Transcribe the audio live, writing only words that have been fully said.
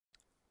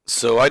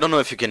So I don't know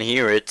if you can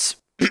hear it,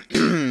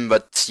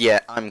 but yeah,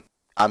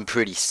 I'm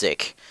pretty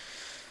sick.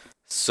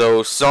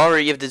 So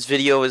sorry if this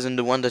video isn't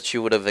the one that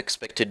you would have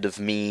expected of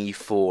me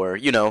for,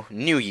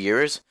 New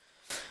Year's.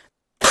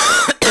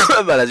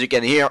 But as you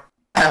can hear,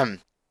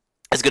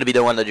 it's gonna be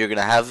the one that you're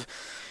gonna have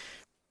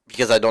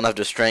because I don't have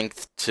the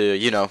strength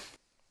to,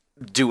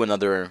 do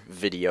another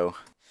video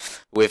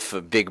with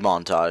a big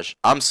montage.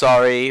 I'm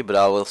sorry, but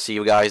I will see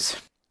you guys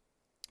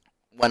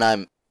when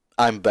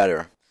I'm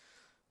better.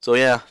 So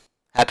yeah,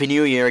 Happy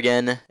New Year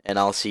again, and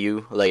I'll see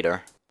you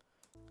later.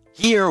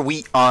 Here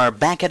we are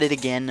back at it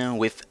again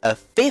with a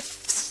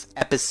 5th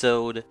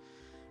episode,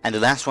 and the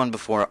last one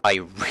before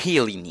I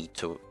really need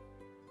to...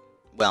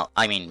 Well,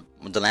 I mean,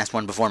 the last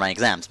one before my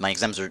exams. My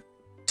exams are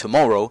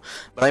tomorrow,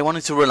 but I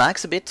wanted to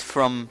relax a bit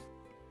from,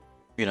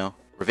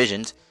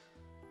 revisions.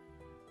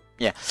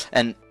 Yeah,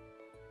 and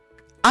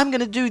I'm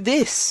gonna do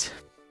this!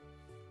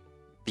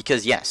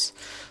 Because yes.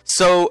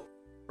 So,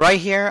 right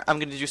here, I'm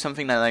gonna do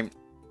something that I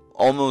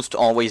almost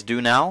always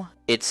do now.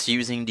 It's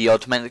using the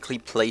automatically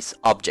place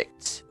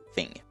objects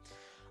thing.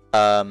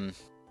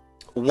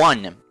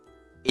 One,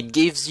 it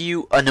gives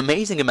you an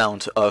amazing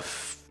amount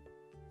of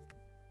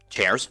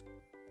chairs,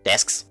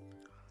 desks,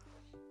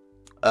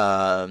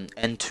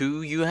 and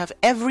two, you have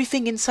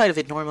everything inside of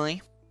it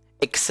normally,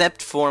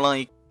 except for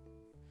like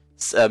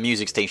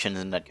music stations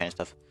and that kind of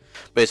stuff.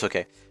 But it's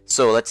okay.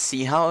 So let's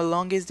see, how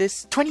long is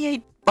this?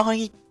 28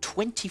 by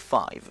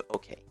 25.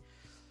 Okay,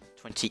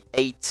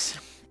 28.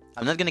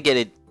 I'm not gonna get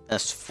it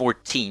as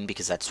 14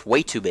 because that's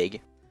way too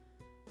big.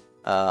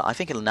 I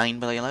think a 9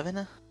 by 11?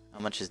 How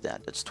much is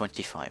that? That's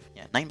 25.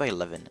 Yeah, 9 by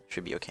 11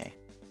 should be okay.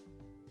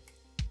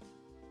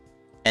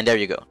 And there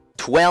you go.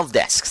 12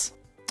 desks.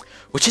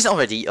 Which is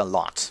already a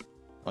lot.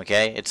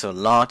 Okay? It's a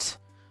lot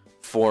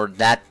for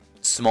that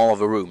small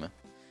of a room.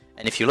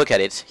 And if you look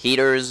at it,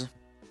 heaters,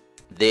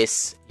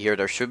 this, here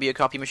there should be a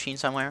copy machine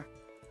somewhere.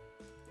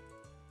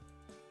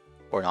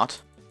 Or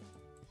not.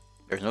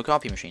 There's no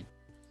copy machine.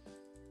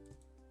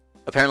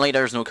 Apparently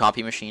there's no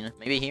copy machine.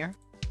 Maybe here?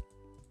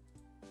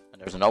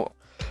 And there's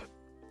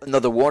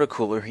another water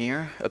cooler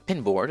here. A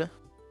pinboard.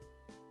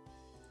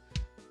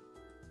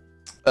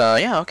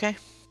 Yeah, okay.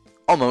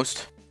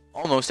 Almost.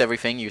 Almost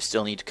everything. You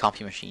still need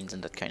copy machines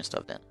and that kind of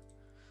stuff then.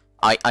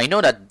 I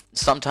know that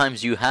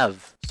sometimes you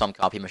have some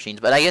copy machines,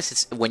 but I guess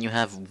it's when you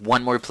have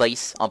one more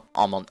place up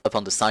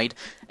on the side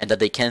and that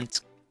they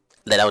can't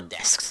let out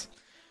desks.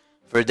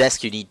 For a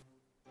desk you need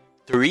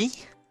 3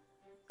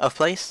 of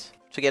place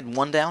to get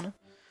one down.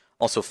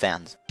 Also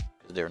fans,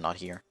 because they're not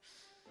here.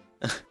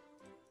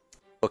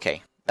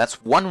 Okay,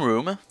 that's one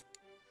room.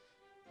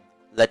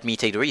 Let me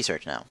take the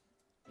research now.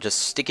 Just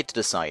stick it to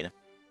the side.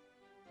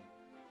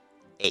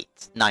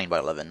 9 by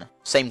 11.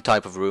 Same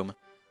type of room.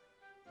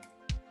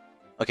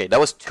 Okay,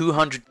 that was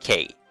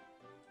 200k.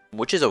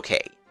 Which is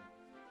okay.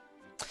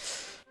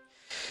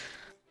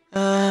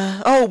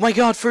 Oh my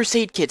god, first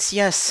aid kits,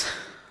 yes.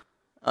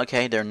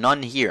 Okay, there are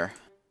none here.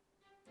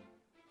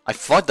 I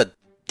thought that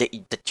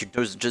you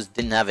just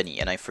didn't have any,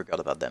 and I forgot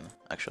about them,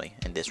 actually,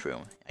 in this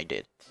room. I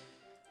did.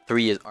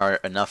 3 are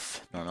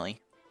enough, normally.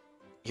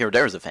 Here,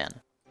 there's a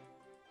fan.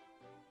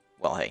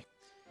 Well, hey.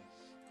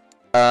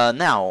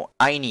 Now,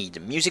 I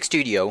need music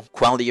studio,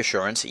 quality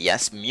assurance,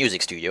 yes,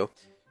 music studio,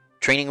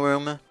 training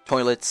room,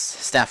 toilets,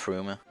 staff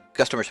room,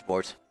 customer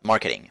support,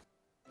 marketing,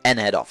 and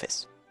head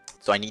office.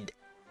 So I need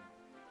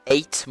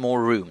 8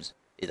 more rooms.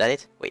 Is that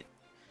it? Wait.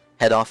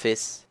 Head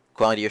office,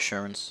 quality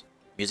assurance,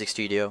 music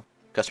studio,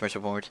 customer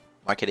support,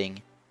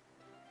 marketing,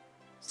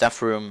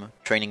 staff room,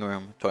 training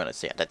room,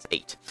 toilets. Yeah, that's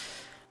 8.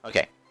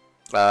 Okay.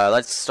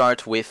 Let's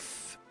start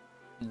with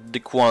the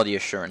quality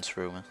assurance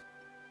room.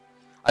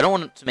 I don't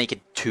want to make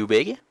it too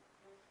big,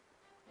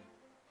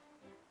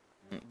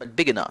 but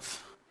big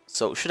enough.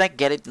 So should I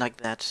get it like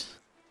that?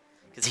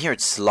 Because here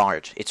it's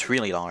large. It's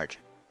really large.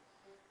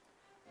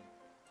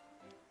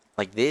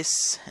 Like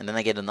this, and then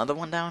I get another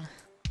one down.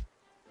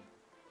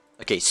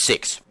 Okay,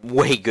 6.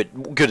 Way good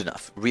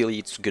enough. Really,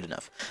 it's good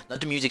enough.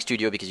 Not the music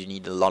studio, because you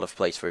need a lot of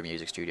place for a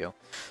music studio.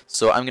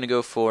 So I'm gonna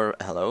go for...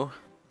 Hello?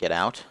 Get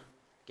out.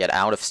 Get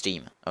out of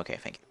Steam. Okay,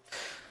 thank you.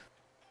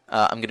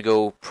 I'm gonna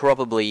go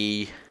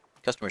probably...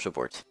 Customer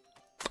support.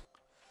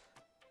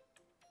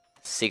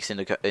 6 in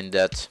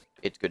that.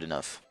 It's good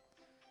enough.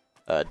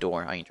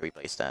 Door, I need to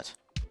replace that.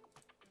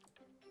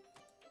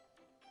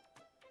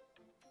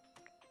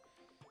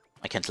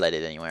 I can't let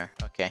it anywhere.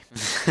 Okay.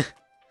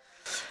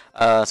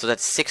 So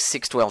that's 6,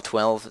 6, 12,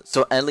 12.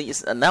 So at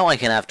least now I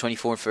can have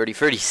 24, 30,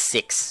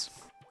 36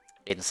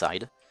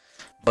 inside.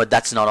 But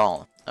that's not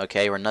all.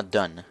 Okay, we're not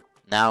done.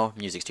 Now,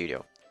 music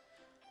studio.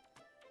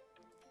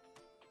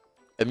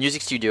 A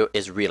music studio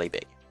is really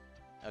big.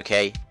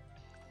 Okay,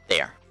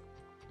 there.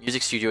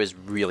 Music studio is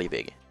really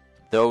big.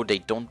 Though they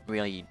don't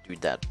really do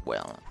that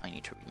well. I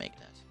need to remake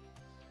that.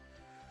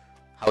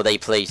 How they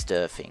place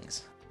the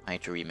things. I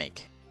need to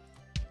remake.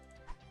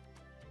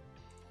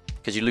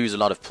 Because you lose a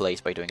lot of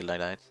place by doing it like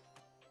that.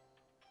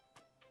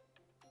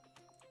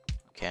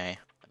 Okay,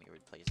 let me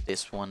replace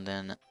this one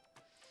then.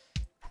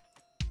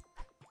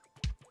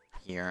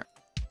 Here.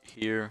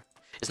 Here.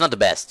 It's not the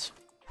best,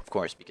 of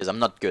course, because I'm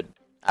not good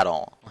at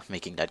all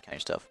making that kind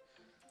of stuff.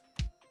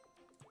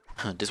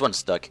 This one's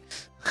stuck.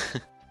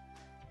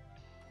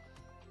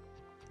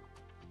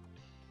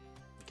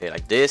 Okay,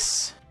 like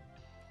this.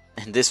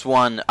 And this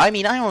one, I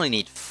mean, I only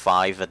need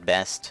 5 at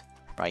best,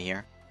 right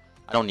here.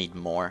 I don't need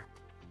more.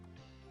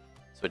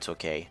 So it's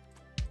okay.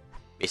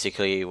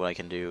 Basically, what I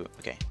can do...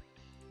 Okay.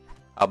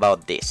 How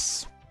about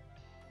this?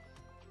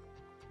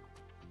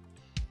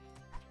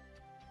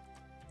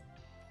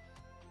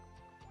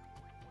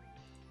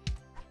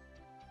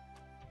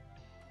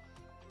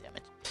 Damn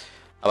it.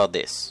 How about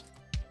this?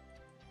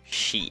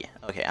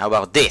 Okay, how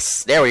about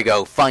this? There we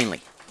go,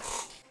 finally.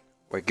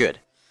 We're good.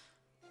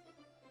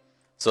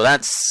 So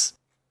that's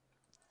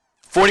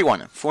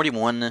 41.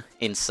 41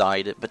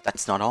 inside, but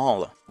that's not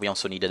all. We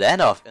also need an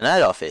ad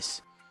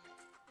office.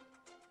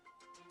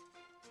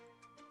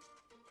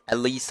 At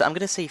least, I'm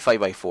gonna say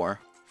 5x4.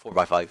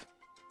 4x5.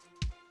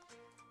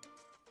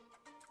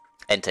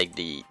 And take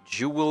the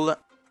jewel.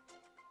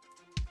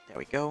 There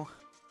we go.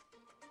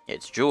 Yeah,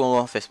 it's jewel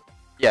office.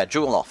 Yeah,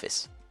 jewel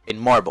office. In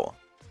marble.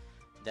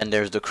 Then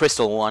there's the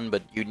crystal one,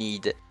 but you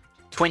need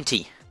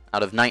 20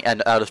 out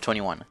of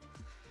 21.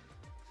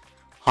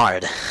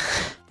 Hard.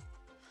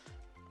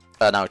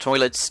 Now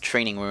toilets,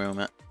 training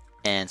room,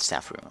 and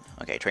staff room.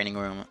 Okay, training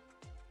room.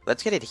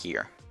 Let's get it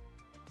here.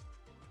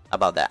 How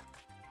about that?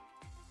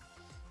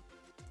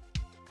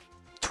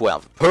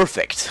 12.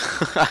 Perfect.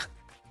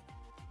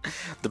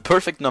 The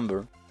perfect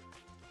number.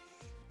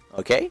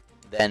 Okay,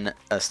 then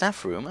a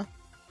staff room.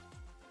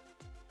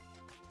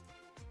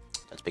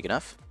 That's big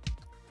enough.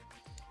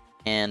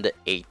 And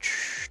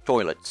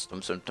toilets.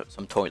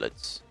 Some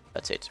toilets.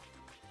 That's it.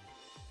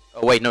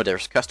 Oh wait, no,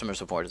 there's customer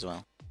support as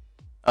well.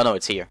 Oh no,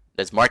 it's here.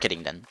 There's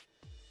marketing then.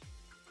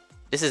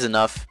 This is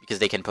enough because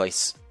they can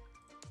place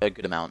a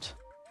good amount.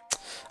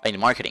 I need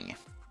marketing.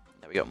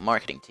 There we go.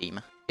 Marketing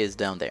team is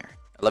down there.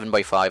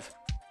 11x5.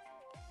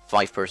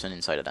 5-person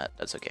inside of that.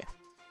 That's okay.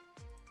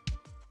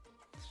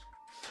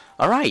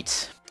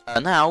 Alright.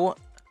 Now,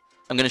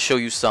 I'm gonna show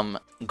you some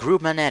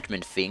group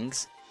management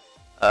things.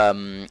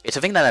 It's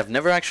a thing that I've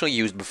never actually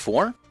used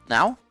before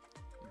now,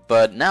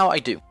 but now I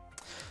do.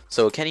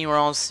 So Kenny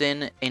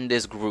Rawson in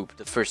this group,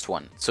 the first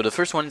one. So the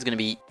first one is going to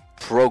be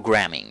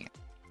programming.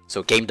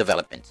 So game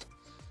development,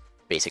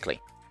 basically.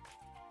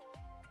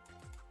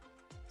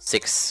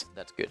 6,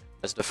 that's good.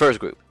 That's the first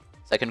group.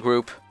 Second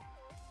group,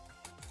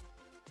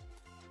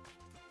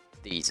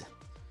 these.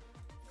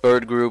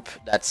 Third group,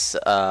 that's,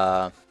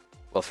 well,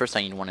 first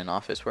I need one in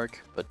office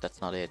work, but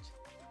that's not it.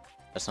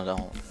 That's not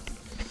all.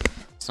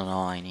 That's not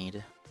all I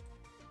need.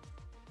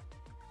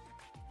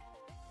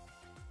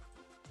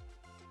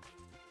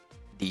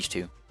 These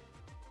two.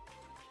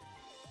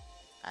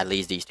 At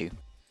least these two.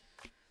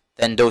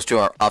 Then those two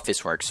are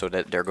office work, so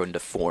that they're going to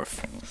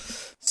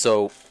 4th.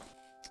 So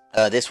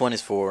this one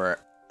is for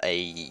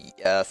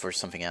for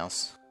something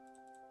else.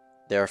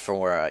 They're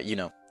for you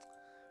know,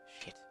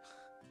 shit,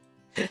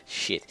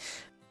 shit.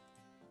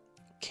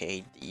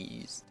 Okay,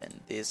 these, then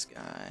this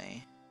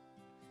guy,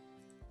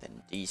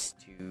 then these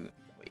two.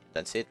 Wait,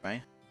 that's it,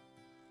 right?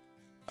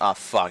 Ah,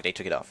 fuck, they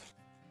took it off.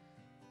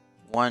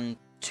 1,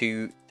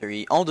 2,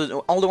 3. All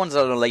the ones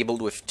that are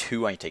labeled with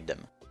 2, I take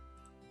them.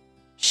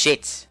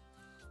 Shit.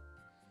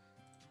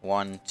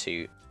 1,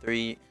 2,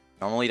 3.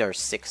 Normally there are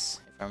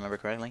 6, if I remember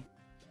correctly.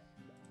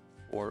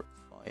 4,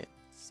 5,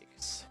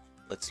 6.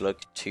 Let's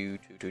look. 2,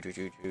 2, 2, 2,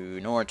 2, 2.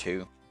 No,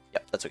 2.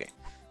 Yep, that's okay.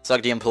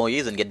 Select the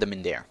employees and get them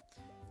in there.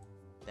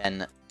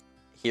 Then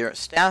here,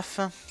 staff.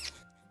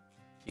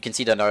 You can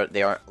see that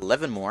there are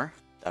 11 more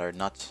that are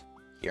not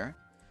here.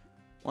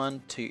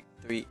 1, 2,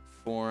 3,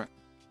 4,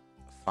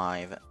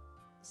 5,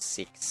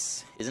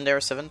 6. Isn't there a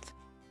 7th?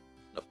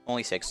 Nope,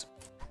 only 6.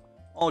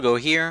 I'll go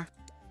here.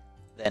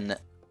 Then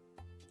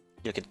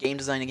look at game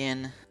design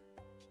again.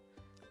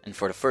 And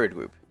for the third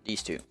group,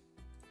 these two.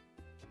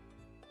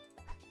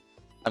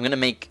 I'm gonna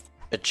make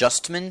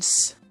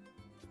adjustments.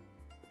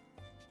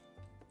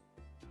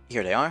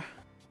 Here they are.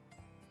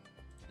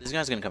 This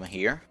guy's gonna come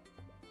here.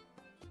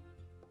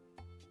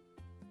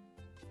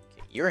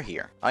 Okay, you're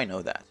here. I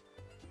know that.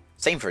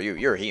 Same for you.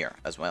 You're here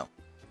as well.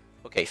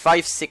 Okay,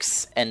 5,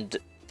 6, and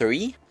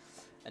 3.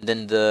 And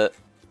then the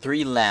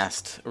 3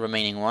 last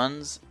remaining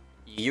ones.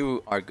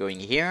 You are going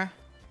here.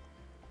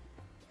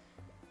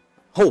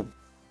 Oh,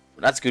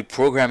 that's good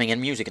programming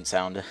and music and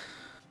sound.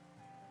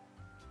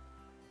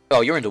 Oh,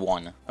 you're in the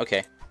 1.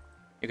 Okay.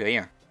 You go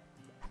here.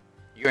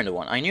 You're in the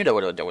 1. I knew there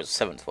was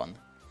a 7th one.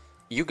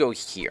 You go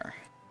here.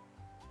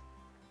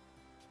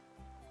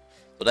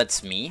 So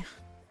that's me.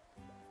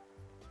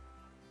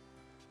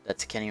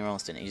 That's Kenny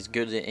Ralston. He's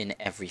good in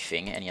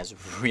everything, and he has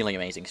really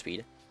amazing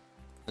speed.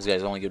 This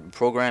guy's only good in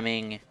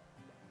programming,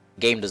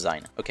 game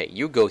design. Okay,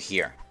 you go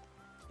here.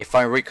 If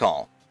I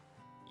recall,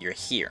 you're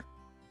here.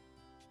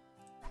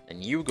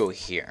 Then you go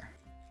here.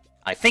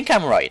 I think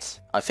I'm right.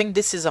 I think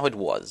this is how it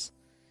was.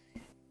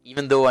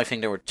 Even though I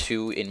think there were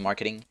 2 in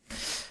marketing.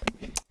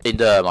 In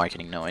the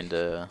marketing, no, in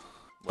the...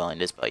 Well, in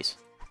this place.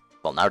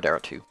 Well, now there are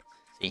 2.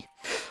 See?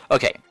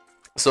 Okay.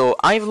 So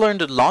I've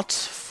learned a lot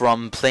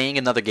from playing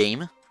another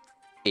game.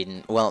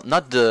 In, well,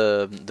 not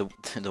the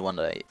one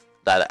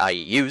that I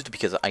used,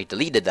 because I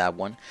deleted that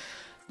one.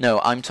 No,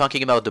 I'm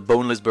talking about the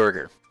boneless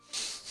burger.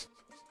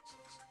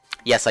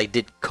 Yes, I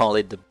did call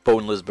it the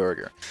boneless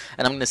burger.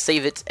 And I'm gonna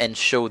save it and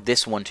show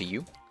this one to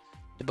you.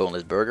 The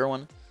boneless burger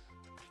one.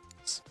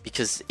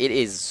 Because it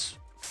is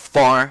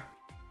far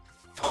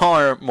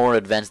more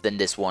advanced than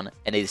this one,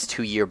 and it is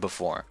 2 years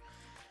before.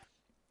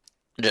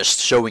 Just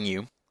showing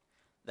you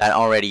that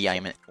already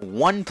I'm in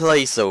one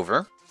place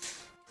over.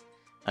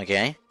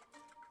 Okay?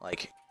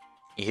 Like,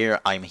 here,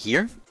 I'm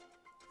here.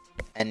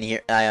 And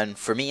here, and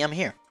for me, I'm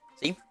here.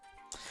 See?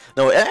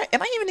 No,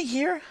 am I even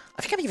here?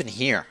 I think I'm even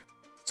here.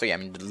 So yeah,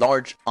 I'm in the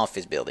large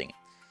office building.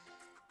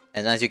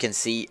 And as you can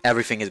see,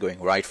 everything is going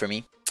right for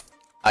me.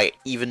 I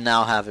even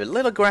now have a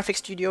little graphic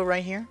studio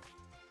right here.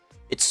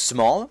 It's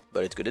small,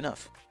 but it's good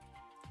enough.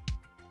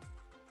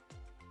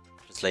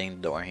 Just laying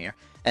the door here.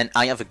 And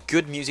I have a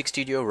good music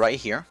studio right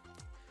here.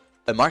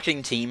 A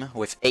marketing team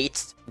with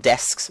 8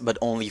 desks, but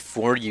only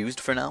 4 used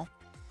for now.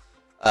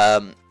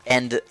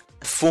 And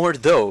for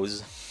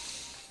those,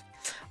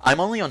 I'm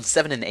only on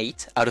 7 and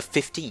 8 out of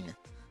 15.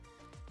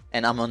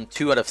 And I'm on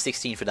 2 out of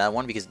 16 for that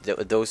one, because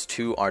those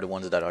 2 are the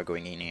ones that are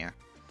going in here.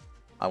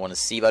 I want to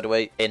see, by the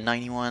way, in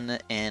 91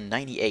 and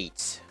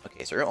 98.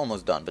 Okay, so we're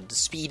almost done, but the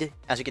speed,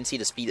 as you can see,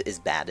 the speed is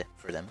bad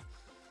for them.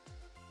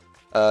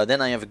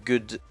 Then I have a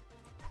good...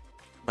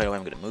 By the way,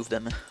 I'm going to move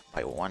them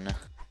by 1.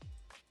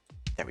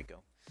 There we go.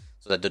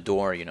 So that the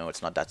door, you know,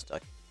 it's not that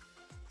stuck.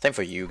 Same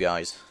for you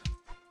guys.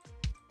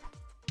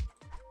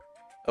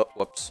 Oh,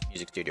 whoops.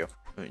 Music studio.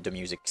 The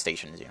music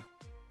station is here.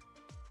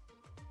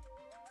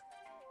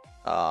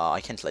 I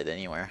can't play it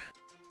anywhere.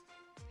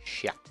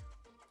 Shit.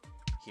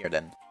 Here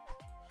then.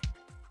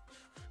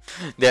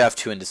 They have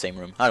 2 in the same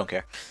room. I don't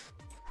care.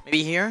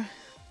 Maybe here?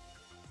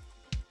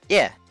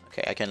 Yeah.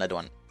 Okay, I can let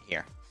one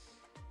here.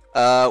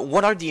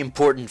 What are the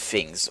important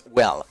things?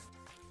 Well,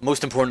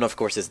 most important, of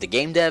course, is the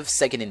game dev.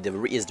 Second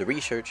is the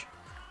research.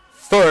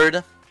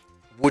 Third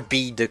would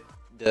be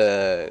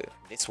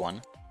this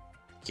one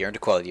here, the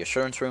quality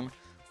assurance room.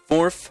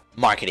 Fourth,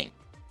 marketing.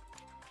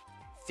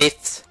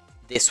 Fifth,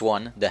 this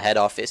one, the head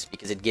office,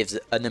 because it gives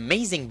an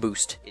amazing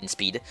boost in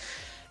speed,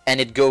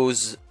 and it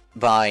goes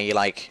by,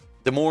 like,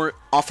 the more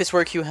office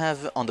work you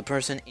have on the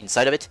person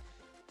inside of it,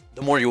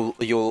 the more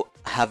you'll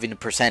have in a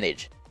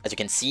percentage. As you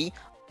can see,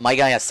 my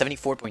guy has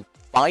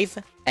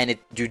 74.5, and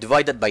you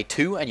divide that by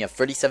 2, and you have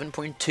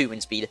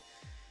 37.2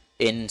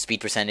 in speed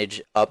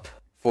percentage up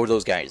for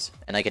those guys.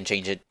 And I can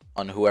change it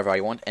on whoever I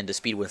want, and the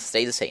speed will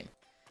stay the same.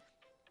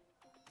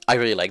 I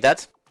really like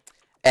that.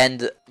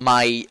 And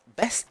my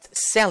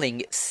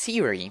best-selling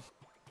series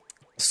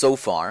so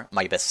far,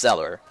 my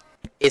bestseller,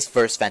 is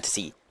First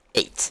Fantasy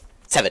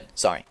 7,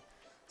 sorry.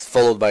 It's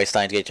followed by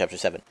Steins Gate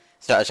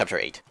Chapter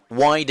 8.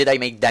 Why did I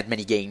make that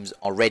many games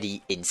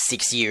already in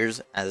 6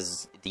 years,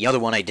 as the other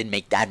one I didn't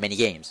make that many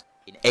games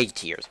in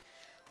 8 years?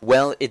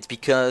 Well, it's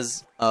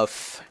because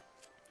of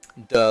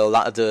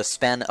the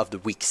span of the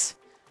weeks.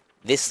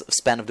 This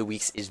span of the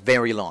weeks is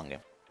very long.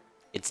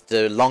 It's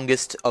the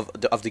longest of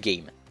the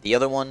game. The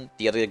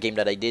other game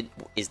that I did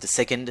is the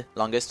second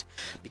longest,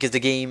 because the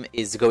game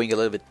is going a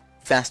little bit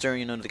faster,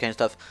 you know, the kind of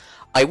stuff.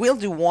 I will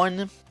do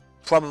one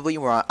probably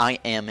where I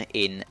am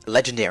in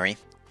Legendary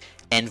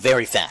and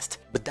very fast,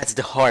 but that's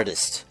the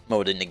hardest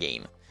mode in the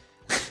game.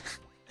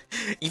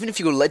 Even if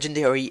you go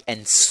Legendary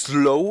and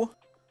slow,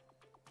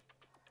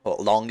 or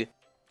long,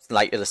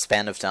 like the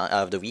span of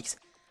the weeks,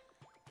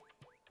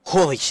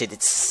 holy shit,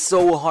 it's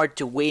so hard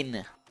to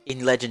win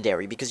in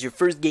Legendary, because your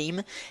first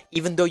game,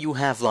 even though you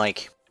have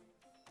like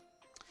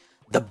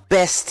the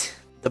best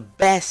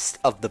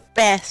of the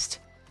best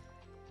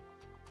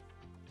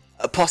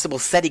possible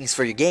settings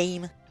for your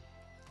game,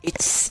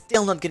 it's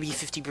still not gonna be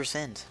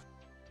 50%.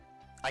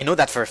 I know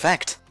that for a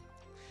fact.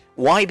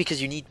 Why?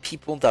 Because you need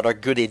people that are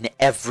good in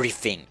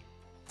everything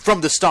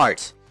from the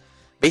start.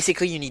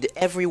 Basically, you need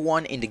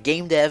everyone in the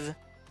game dev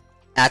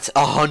at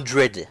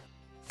 100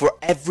 for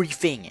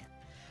everything.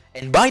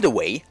 And by the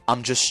way,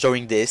 I'm just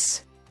showing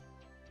this.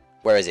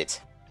 Where is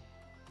it?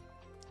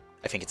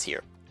 I think it's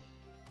here.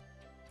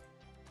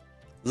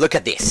 Look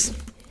at this.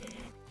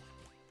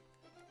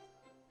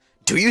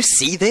 Do you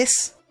see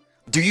this?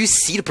 Do you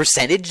see the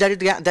percentage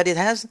that it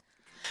has?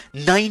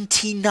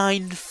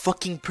 99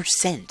 fucking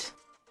percent.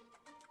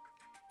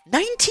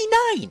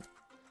 99!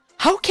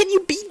 How can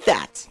you beat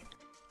that?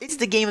 It's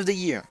the game of the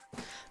year.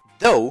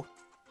 Though,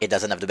 it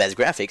doesn't have the best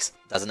graphics,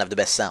 doesn't have the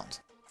best sound.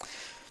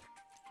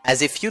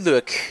 As if you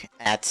look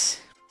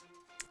at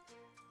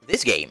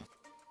this game,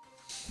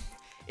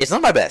 it's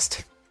not my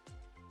best.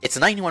 It's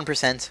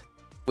 91%,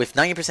 with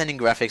 90% in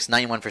graphics,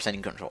 91%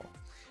 in control.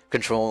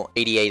 Control,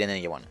 88 and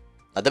 81.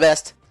 Not the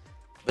best,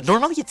 but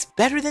normally it's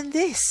better than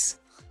this.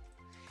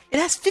 It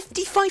has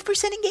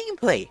 55% in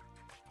gameplay.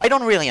 I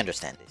don't really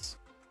understand this.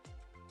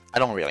 I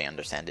don't really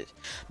understand it.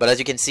 But as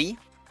you can see,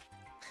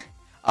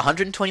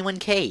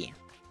 121k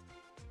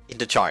in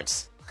the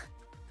charts.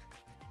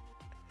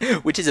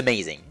 Which is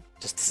amazing.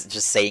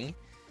 Just saying.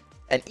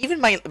 And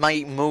even my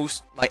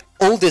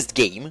oldest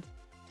game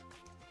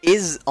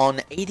is on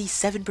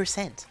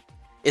 87%.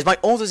 It's my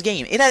oldest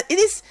game. It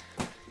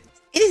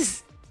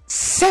is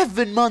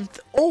 7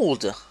 months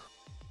old.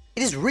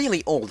 It is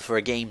really old for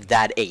a game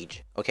that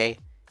age. Okay,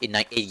 in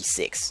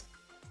 1986.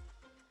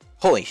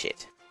 Holy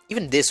shit.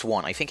 Even this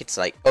one, I think it's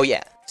like, oh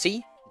yeah,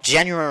 see?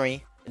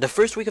 January, the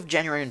first week of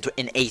January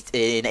in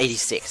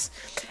 86.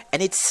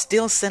 And it's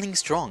still selling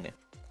strong.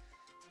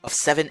 Of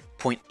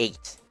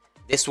 7.8.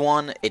 This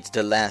one, it's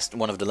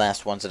one of the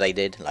last ones that I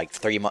did, like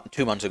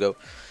 2 months ago.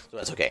 So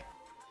that's okay.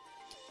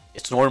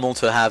 It's normal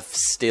to have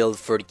still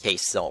 30k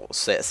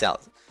sales.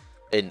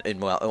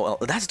 Well,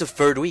 that's the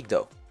third week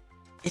though.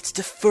 It's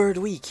the third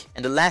week.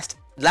 And the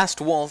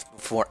last wolf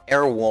for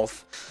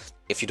Airwolf.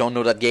 If you don't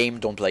know that game,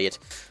 don't play it.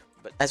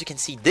 But as you can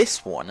see,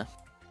 this one,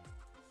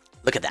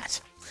 look at that.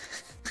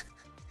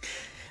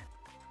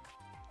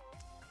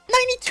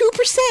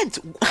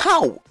 92%!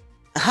 How?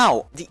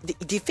 How? Do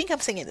you think I'm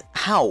saying it?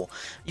 How?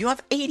 You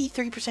have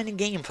 83% in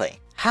gameplay.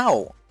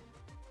 How?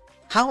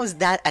 How is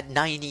that at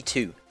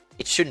 92?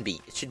 It shouldn't be.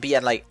 It should be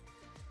at like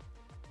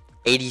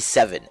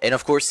 87. And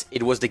of course,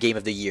 it was the game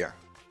of the year.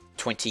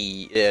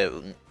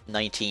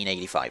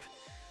 1985.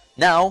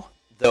 Now,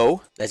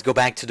 though, let's go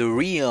back to the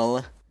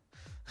real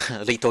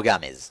Rito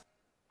Gamez.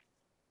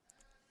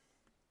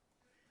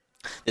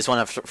 This one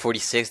I have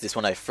 46, this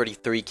one I have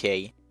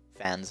 33k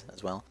fans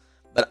as well.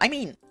 But I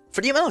mean,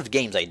 for the amount of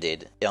games I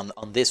did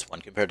on this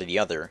one compared to the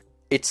other,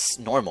 it's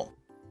normal.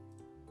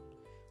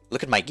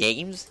 Look at my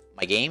games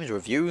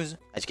reviews.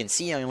 As you can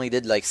see, I only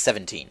did like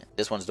 17.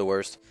 This one's the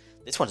worst.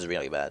 This one's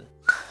really bad.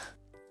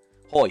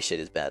 Holy shit,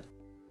 it's bad.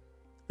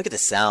 Look at the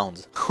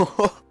sounds.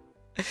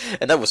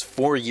 And that was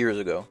 4 years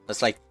ago.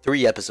 That's like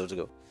 3 episodes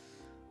ago.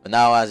 But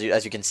now, as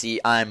you can see,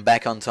 I'm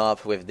back on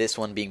top with this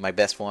one being my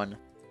best one.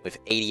 With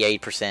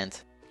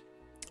 88%.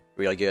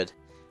 Really good.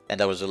 And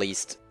that was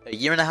released a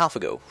year and a half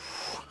ago.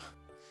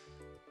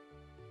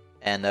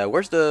 And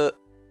where's the...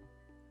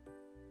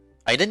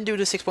 I didn't do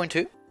the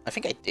 6.2? I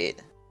think I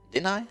did.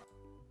 Didn't I?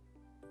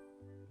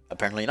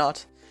 Apparently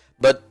not.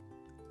 But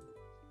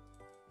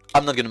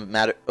I'm not gonna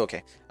matter.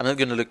 Okay. I'm not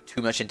gonna look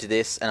too much into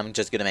this, and I'm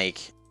just gonna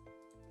make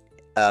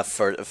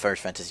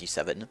First Fantasy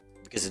 7.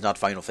 Because it's not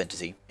Final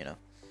Fantasy, you know.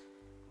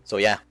 So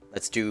yeah,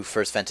 let's do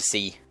First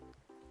Fantasy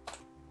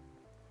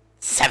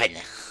 7.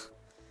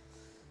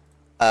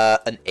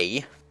 An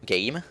A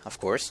game, of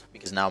course,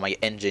 because now my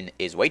engine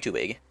is way too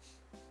big.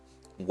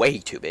 Way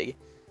too big.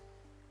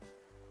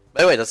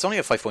 By the way, that's only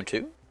a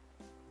 5.2.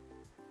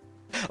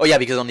 Oh yeah,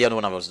 because on the other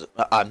one I was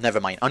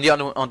never mind. On the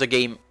other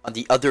game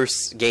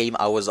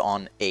I was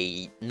on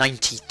a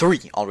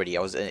 93 already.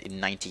 I was in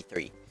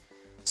 93.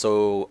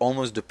 So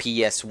almost the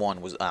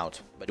PS1 was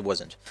out, but it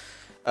wasn't.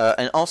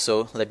 And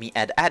also, let me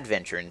add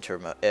adventure in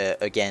term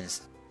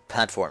against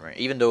platformer,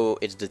 even though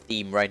it's the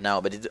theme right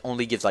now, but it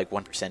only gives like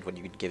 1% when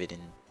you give it in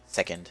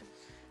second.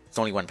 It's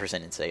only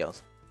 1% in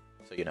sales,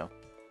 so you know,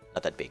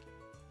 not that big,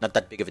 not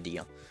that big of a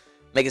deal.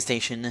 Mega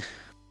Station,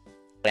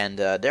 and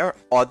there are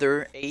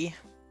other a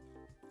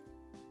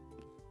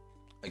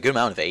good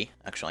amount of A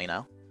actually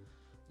now,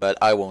 but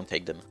I won't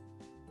take them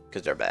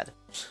because they're bad.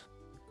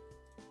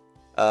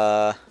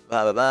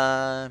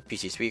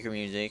 PC speaker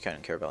music, I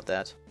don't care about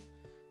that.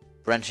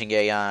 Branching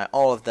AI,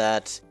 all of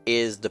that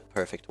is the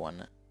perfect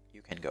one.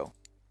 You can go.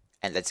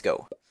 And let's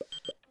go.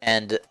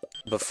 And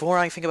before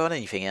I think about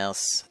anything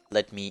else,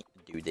 let me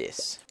do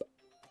this.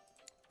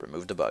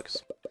 Remove the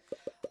bugs.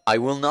 I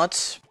will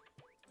not,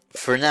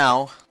 for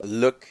now,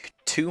 look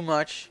too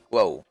much...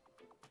 Whoa.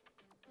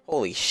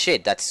 Holy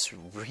shit, that's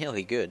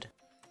really good.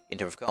 In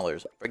terms of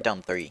colors.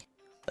 Breakdown 3.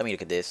 Let me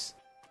look at this.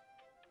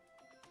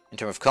 In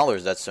terms of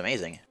colors, that's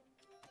amazing.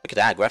 Look at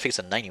that, graphics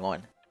at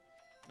 91.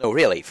 No,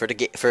 really, for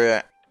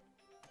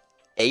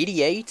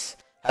 88,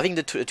 having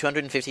the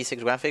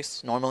 256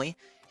 graphics normally.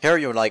 Here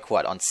you're like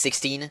what, on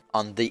 16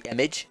 on the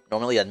image.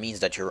 Normally that means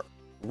that you're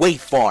way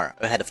far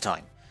ahead of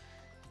time.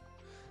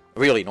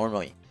 Really,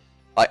 normally.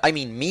 I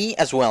mean, me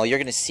as well. You're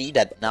gonna see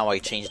that now I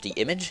changed the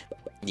image.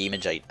 The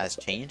image has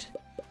changed.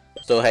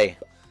 So hey,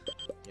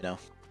 you know,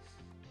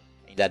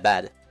 ain't that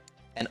bad.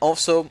 And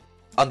also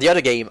on the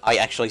other game, I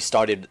actually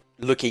started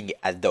looking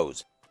at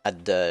those.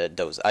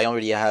 I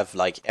already have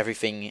like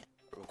everything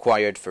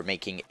required for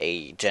making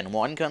a Gen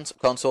 1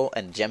 console,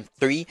 and Gen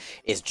 3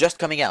 is just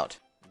coming out.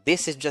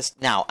 This is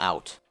just now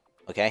out,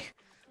 okay?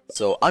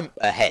 So I'm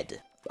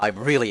ahead. I'm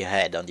really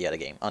ahead on the other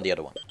game, on the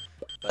other one.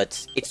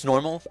 But it's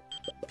normal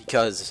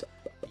because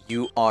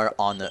you are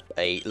on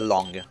a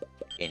long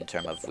in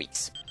terms of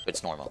weeks.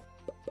 It's normal.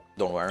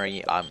 Don't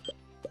worry.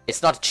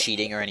 It's not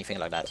cheating or anything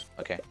like that.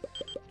 Okay,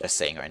 just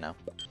saying right now.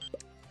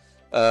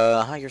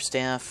 Hire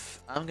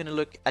staff. I'm gonna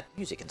look at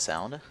music and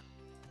sound.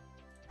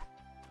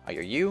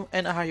 Hire you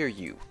and hire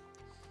you.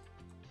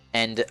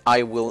 And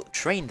I will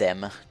train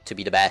them to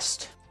be the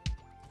best.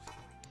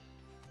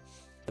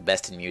 The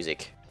best in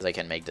music, as I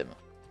can make them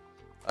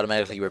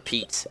automatically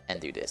repeat and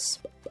do this.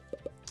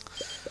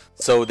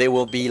 So they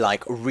will be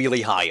like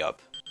really high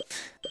up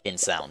in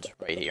sound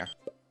right here.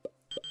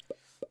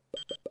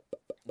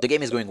 The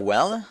game is going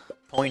well.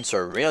 Points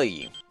are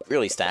really,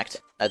 really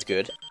stacked. That's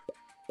good.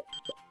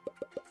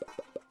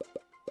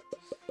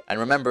 And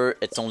remember,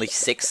 it's only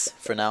 6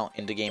 for now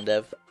in the game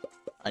dev.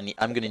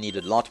 I'm gonna need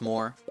a lot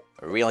more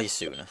really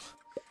soon.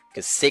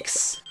 Because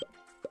 6...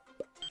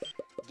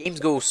 Games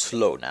go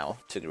slow now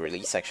to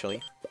release,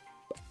 actually.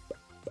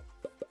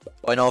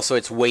 Oh, and also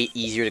it's way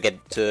easier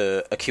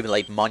to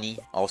accumulate money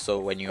also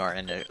when you are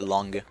in a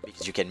long,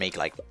 because you can make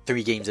like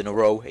 3 games in a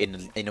row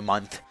in a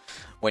month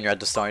when you're at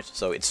the start,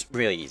 so it's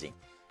really easy.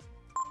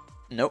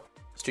 Nope.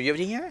 Studio of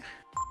the Year?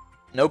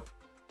 Nope.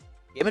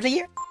 Game of the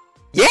Year?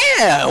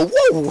 Yeah!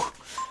 Whoa!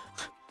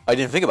 I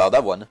didn't think about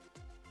that one.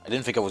 I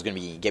didn't think I was gonna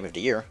be Game of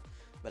the Year,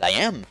 but I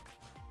am.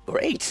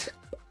 Great.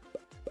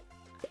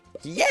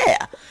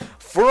 Yeah!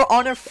 For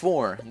Honor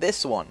 4,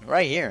 this one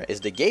right here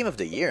is the Game of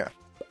the Year.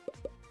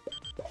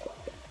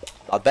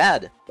 Not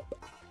bad.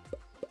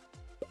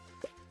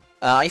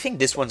 I think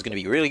this one's gonna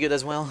be really good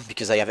as well,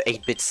 because I have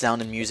 8-bit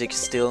sound and music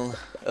still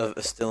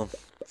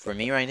for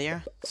me right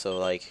here. So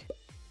like,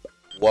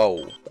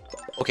 whoa.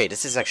 Okay,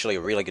 this is actually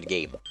a really good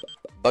game.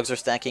 Bugs are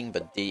stacking,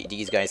 but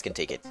these guys can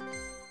take it.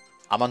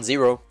 I'm on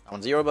 0. I'm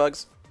on 0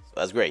 bugs, so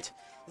that's great.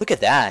 Look at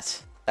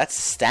that. That's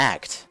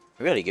stacked.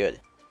 Really good.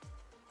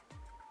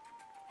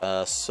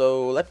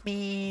 So let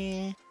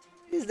me...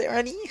 Is there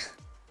any?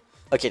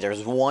 Okay,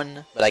 there's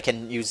one, but I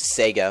can use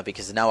Sega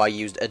because now I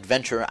used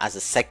Adventure as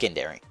a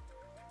secondary.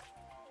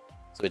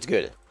 So it's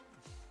good.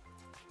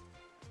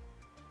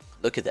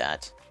 Look at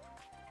that.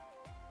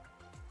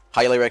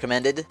 Highly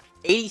recommended.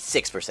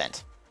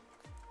 86%.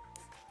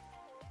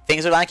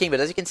 Things are lacking, but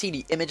as you can see,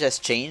 the image has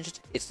changed.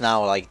 It's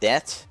now like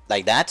that.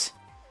 Like that.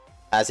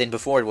 As in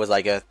before, it was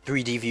like a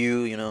 3D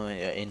view, you know,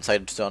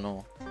 inside the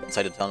tunnel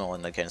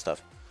and that kind of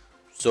stuff.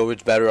 So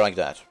it's better like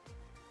that.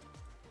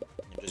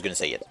 I'm just gonna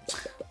say it.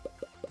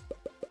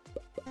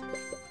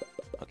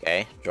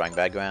 Okay, drawing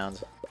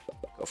background.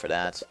 Go for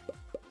that.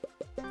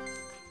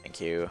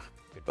 Thank you.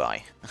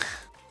 Goodbye.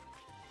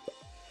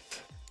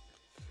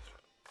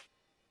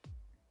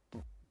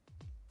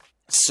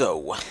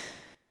 So,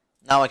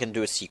 now I can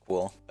do a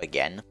sequel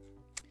again.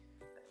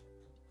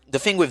 The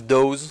thing with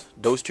those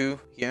two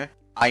here,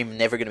 I'm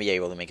never gonna be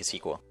able to make a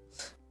sequel.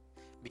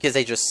 Because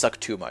they just suck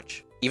too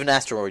much. Even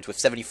Asteroids with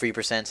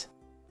 73%,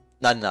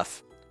 not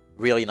enough.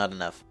 Really not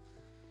enough.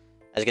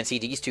 As you can see,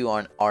 these two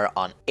are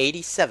on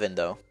 87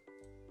 though.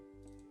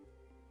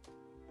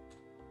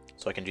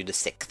 So I can do the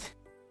 6th.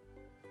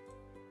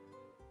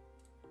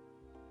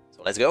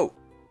 So let's go.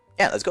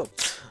 Yeah, let's go.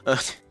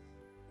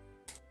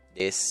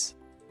 This,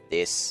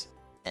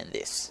 and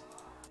this.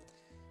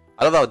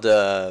 I love how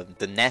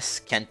the NES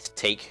can't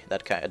take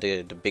that kind,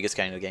 the biggest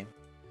kind of game,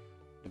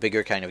 the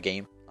bigger kind of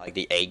game, like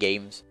the A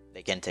games.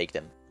 They can't take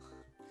them.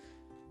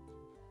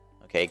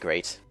 Okay,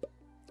 great.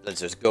 Let's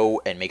just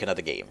go and make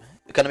another game.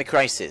 Economic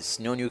crisis.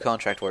 No new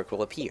contract work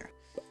will appear.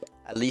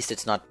 At least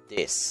it's not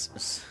this,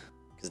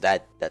 because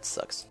that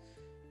sucks.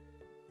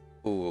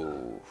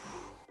 Ooh,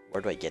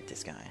 where do I get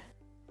this guy?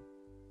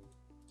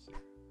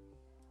 Here.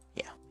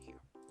 Yeah,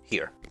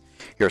 here.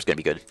 Here's gonna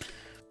be good.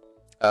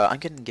 I'm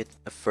gonna get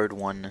a third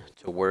one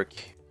to work.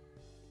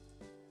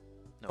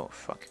 No,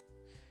 fuck.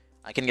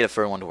 I can get a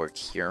third one to work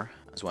here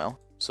as well,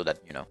 so that,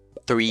 you know,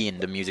 3 in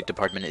the music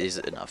department is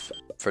enough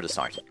for the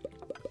start.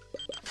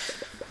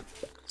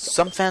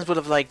 Some fans would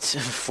have liked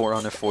For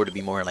Honor 4 to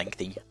be more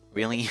lengthy.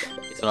 Really?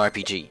 It's an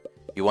RPG.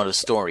 You want a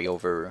story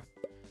over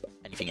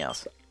anything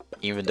else.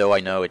 Even though I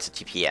know it's a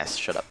TPS.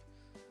 Shut up.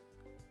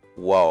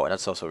 Whoa,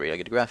 that's also really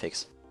good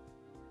graphics.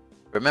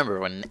 Remember,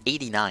 when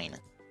 89.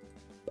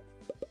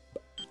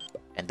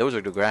 And those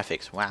are the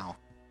graphics. Wow.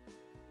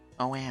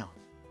 Oh, wow.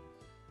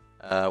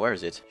 Where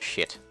is it?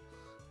 Shit.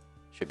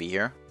 Should be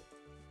here.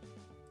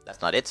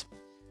 That's not it.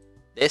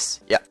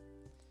 This? Yeah.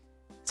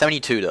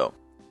 72 though.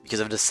 Because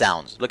of the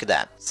sounds. Look at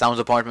that. Sounds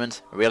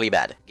department, really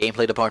bad.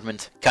 Gameplay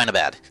department, kinda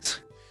bad.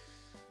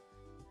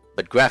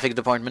 But graphic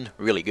department,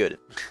 really good.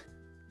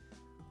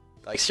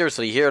 Like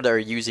seriously, here they're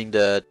using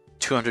the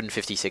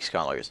 256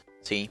 colors.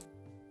 See?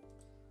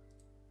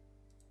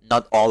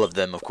 Not all of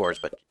them, of course,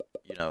 but,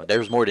 you know,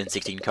 there's more than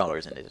 16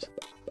 colors in it.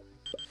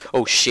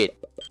 Oh shit.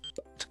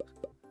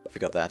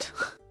 Forgot that.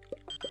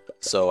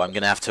 So I'm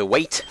gonna have to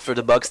wait for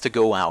the bugs to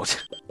go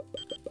out.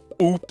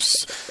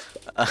 Oops.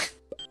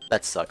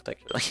 That sucked,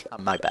 actually.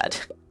 My bad.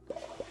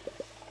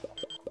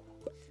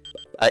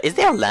 Is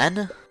there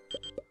LAN?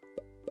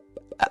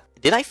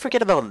 Did I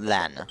forget about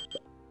LAN?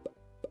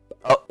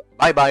 Oh,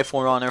 bye-bye,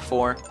 For Honor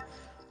 4.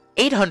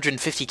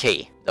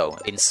 850k, though,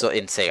 in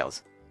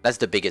sales. That's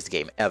the biggest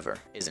game ever,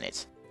 isn't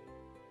it?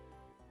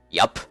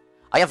 Yup.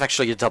 I have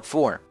actually the top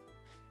 4.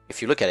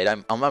 If you look at it,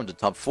 I'm on the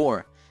top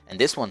 4. And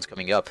this one's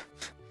coming up.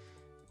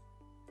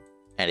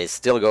 And it's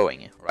still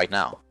going right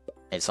now.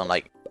 It's on,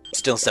 like,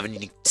 still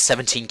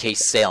 17k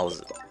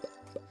sales.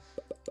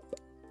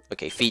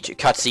 Okay, feature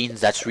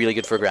cutscenes, that's really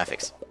good for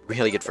graphics.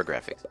 Really good for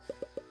graphics.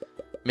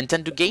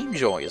 Nintendo Game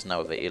Joy is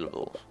now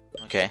available.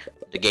 Okay,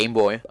 the Game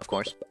Boy, of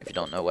course, if you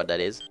don't know what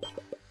that is.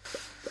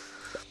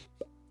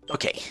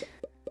 Okay.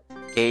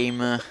 Game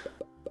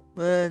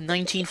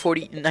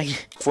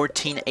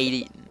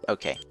 1480.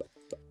 Okay.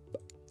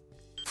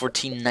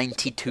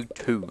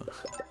 1492-2.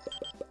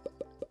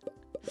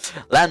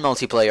 LAN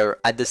multiplayer,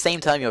 at the same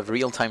time you have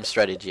real-time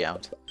strategy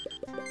out.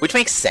 Which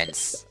makes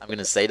sense. I'm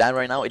gonna say that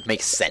right now, it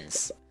makes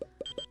sense.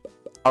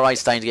 Alright,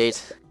 Steins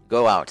Gate,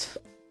 go out.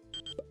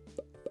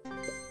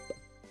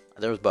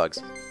 There's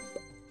bugs.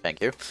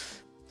 Thank you.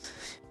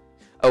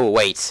 Oh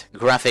wait,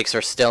 graphics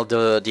are still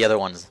the other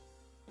ones.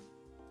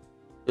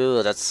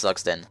 Ooh, that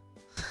sucks then.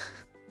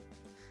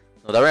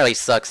 No, that really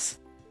sucks.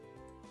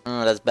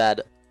 Oh, that's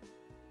bad.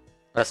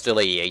 That's still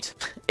 88.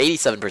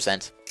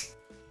 87%.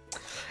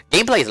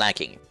 Gameplay is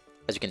lacking.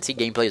 As you can see,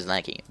 gameplay is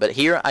lacking. But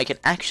here, I can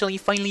actually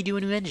finally do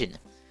a new engine.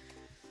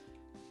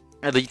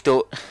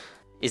 Rito.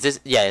 Is this?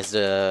 Yeah, it's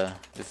the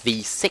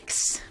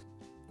V6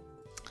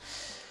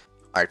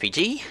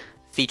 RPG.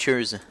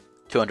 Features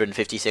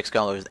 256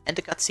 colors and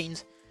the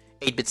cutscenes.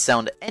 8-bit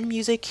sound and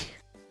music.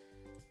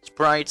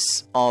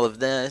 Sprites, all of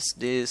this.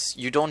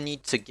 You don't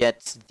need to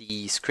get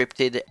the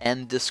scripted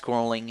and the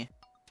scrolling.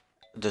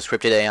 The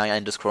scripted AI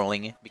and the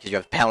scrolling, because you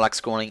have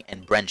parallax scrolling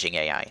and branching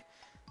AI.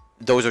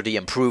 Those are the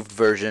improved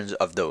versions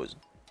of those.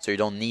 So you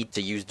don't need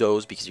to use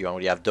those because you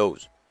already have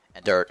those.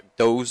 And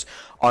those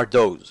are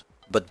those,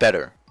 but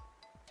better.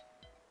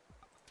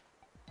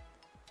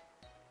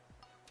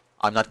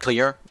 I'm not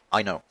clear?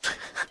 I know.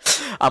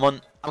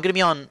 I'm gonna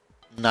be on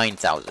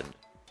 9,000.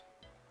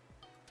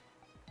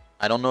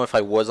 I don't know if I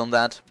was on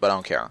that, but I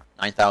don't care.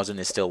 9,000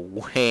 is still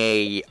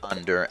way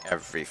under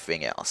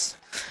everything else.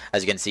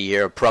 As you can see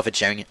here, profit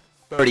sharing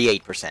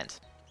 38%.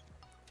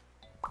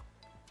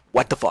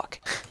 What the fuck?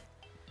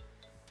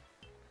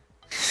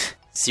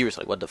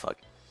 Seriously, what the fuck?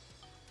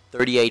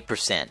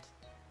 38%.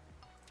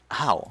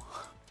 How?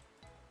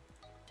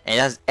 And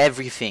it has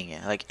everything,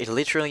 like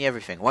literally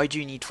everything. Why do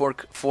you need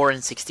 4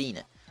 and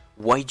 16?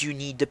 Why do you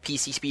need the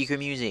PC speaker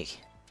music?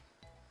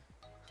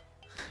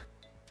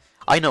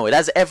 I know, it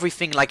has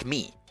everything like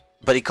me,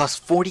 but it costs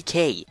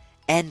 40k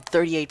and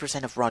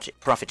 38% of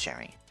profit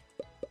sharing.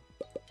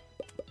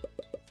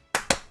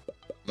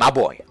 My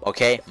boy,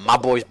 okay? My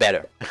boy's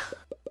better.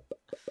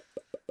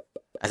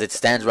 As it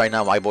stands right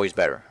now, my boy's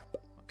better.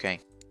 Okay?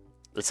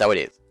 That's how it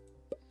is.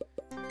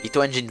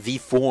 Rito Engine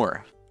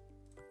V4.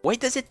 Why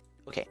does it...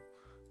 Okay.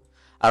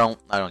 I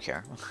don't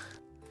care.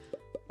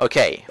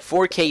 Okay,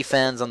 4k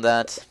fans on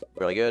that.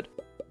 Really good.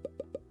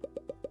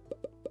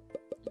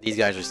 These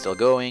guys are still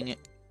going.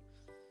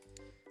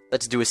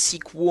 Let's do a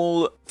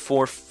sequel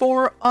for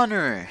For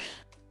Honor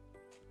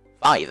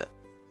 5.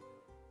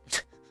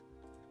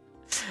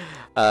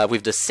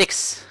 With the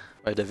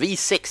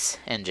V6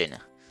 engine.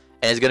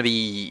 And it's gonna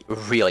be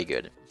really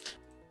good.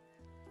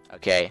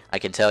 Okay, I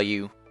can tell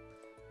you,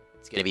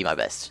 it's gonna be my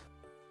best.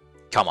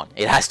 Come on,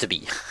 it has to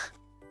be.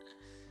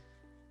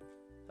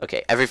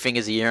 Okay, everything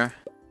is here.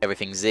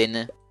 Everything's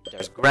in.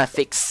 There's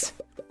graphics.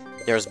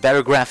 There's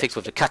better graphics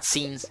with the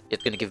cutscenes.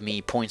 It's gonna give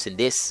me points in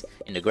this,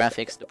 in the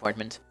graphics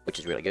department, which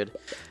is really good.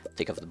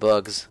 Take off the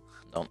bugs.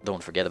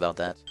 Don't forget about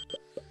that.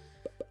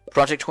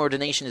 Project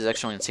coordination is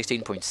actually on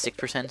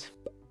 16.6%.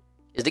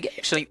 Is the guy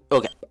actually...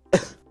 Okay.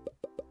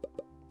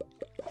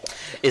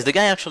 Is the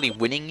guy actually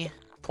winning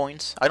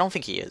points? I don't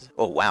think he is.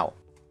 Oh, wow.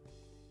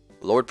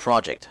 Lord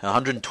Project,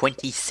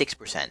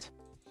 126%.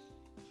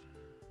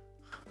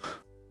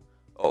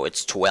 Oh,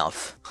 it's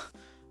 12.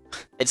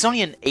 It's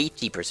only an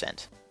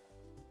 80%.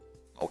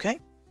 Okay.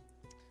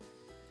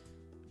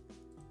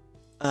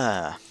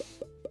 I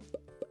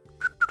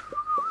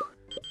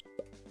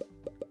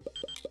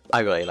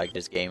really like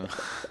this game.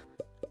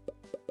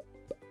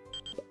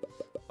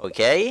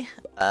 Okay.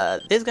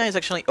 This guy is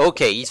actually...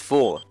 Okay, he's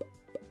full.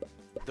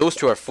 Those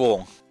two are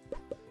full.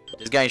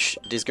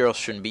 This girl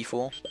shouldn't be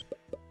full.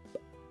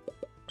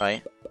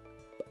 Right?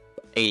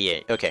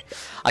 88. Okay.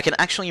 I can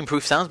actually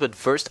improve sounds, but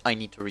first I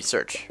need to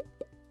research.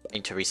 I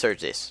need to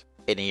research this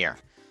in here.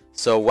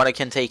 So what I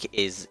can take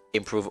is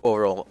improve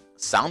overall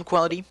sound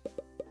quality.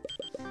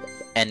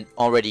 And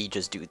already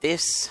just do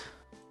this.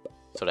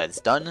 So that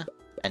it's done.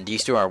 And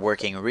these two are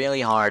working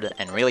really hard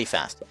and really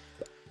fast.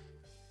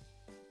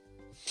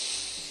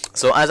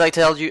 So as I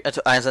told you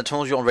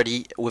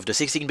already, with the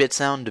 16-bit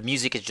sound, the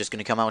music is just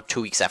gonna come out 2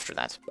 weeks after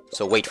that.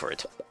 So wait for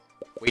it.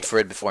 Wait for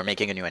it before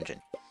making a new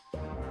engine.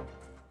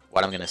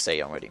 What I'm gonna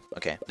say already.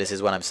 Okay, this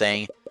is what I'm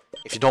saying.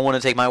 If you don't want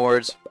to take my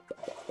words,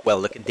 well,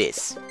 look at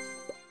this.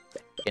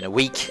 In a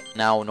week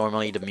now,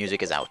 normally the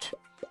music is out.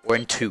 Or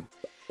in 2.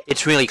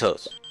 It's really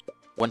close.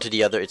 One to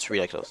the other, it's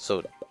really close.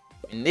 So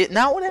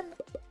now then,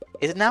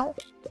 is it now?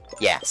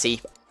 Yeah,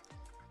 see,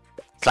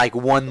 it's like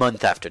 1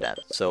 month after that.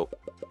 So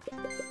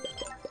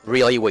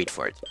really wait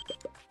for it.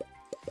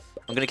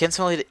 I'm gonna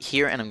cancel it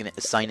here, and I'm gonna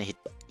assign it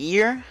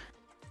here.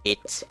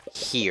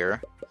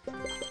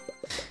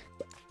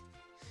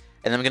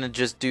 And I'm gonna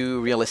just do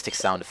realistic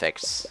sound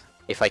effects,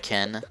 if I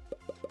can.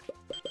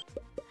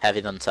 Have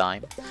it on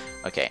time.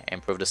 Okay,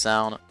 improve the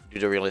sound, do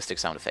the realistic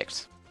sound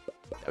effects.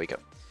 There we go.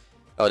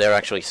 Oh, they're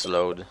actually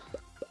slowed.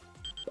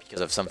 Because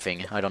of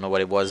something. I don't know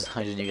what it was.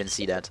 I didn't even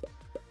see that.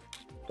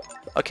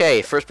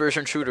 Okay, first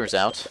person shooters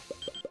out.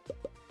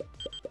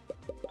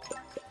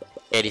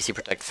 ADC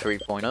Protect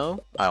 3.0.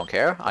 I don't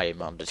care. I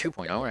am on the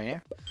 2.0 right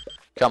here.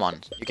 Come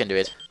on, you can do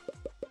it.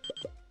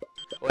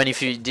 Oh, and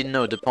if you didn't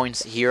know, the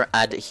points here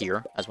add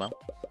here as well,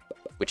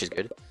 which is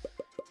good.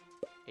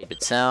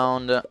 8-bit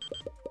sound.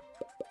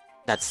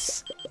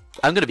 That's...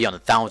 I'm gonna be on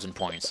 1,000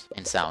 points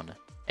in sound,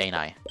 ain't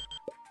I?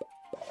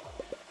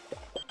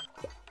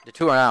 The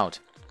two are out.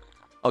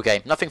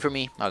 Okay, nothing for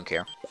me. I don't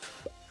care.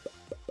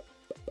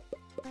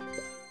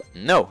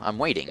 No, I'm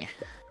waiting.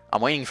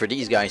 I'm waiting for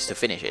these guys to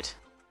finish it.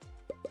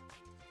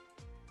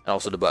 And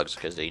also the bugs,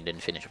 because they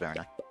didn't finish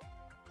apparently.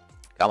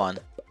 Come on.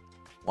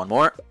 One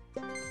more.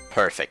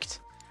 Perfect.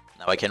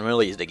 Now I can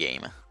release the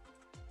game.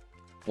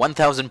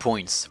 1,000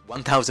 points.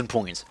 1,000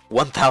 points.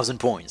 1,000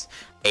 points.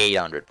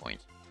 800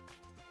 points.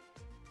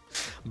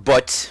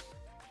 But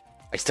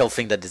I still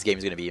think that this game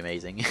is going to be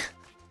amazing.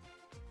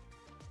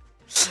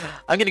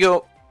 I'm going to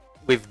go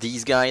with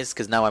these guys,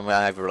 because now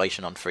I have a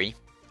relation on 3.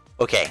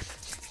 Okay.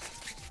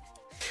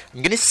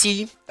 I'm going to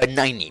see a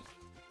 90.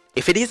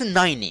 If it is a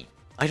 90,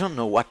 I don't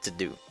know what to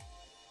do.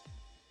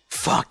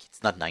 Fuck,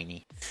 it's not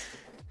 90.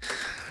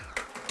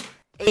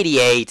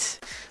 88.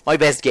 My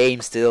best game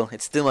still.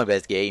 It's still my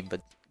best game,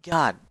 but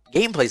god,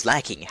 gameplay's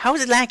lacking. How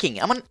is it lacking?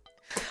 I'm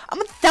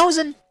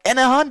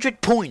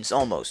 1,100 points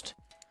almost.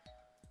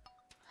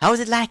 How is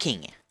it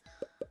lacking?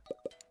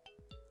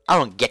 I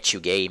don't get you,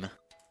 game.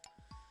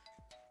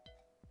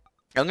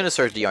 I'm gonna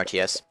search the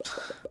RTS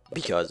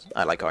because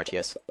I like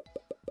RTS.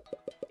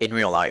 In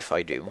real life,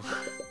 I do.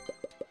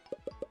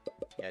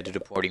 Yeah, I did a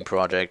porting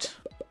project.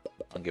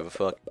 Don't give a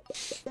fuck.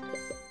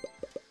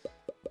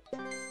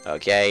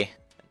 Okay,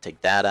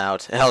 take that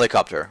out.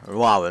 Helicopter.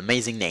 Wow,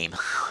 amazing name.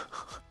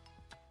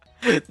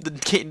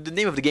 The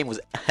name of the game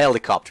was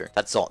Helicopter.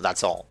 That's all.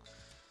 That's all.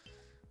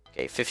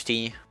 Okay,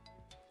 50.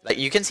 Like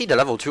you can see the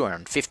level 2 are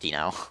on 50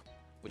 now,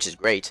 which is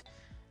great.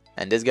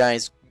 And this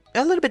guy's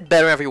a little bit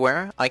better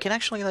everywhere. I can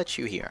actually let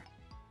you here.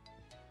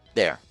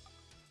 There.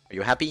 Are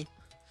you happy?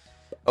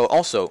 Oh,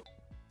 also,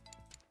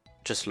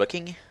 just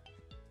looking.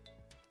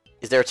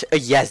 Is there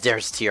yes,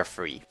 there's tier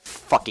 3.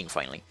 Fucking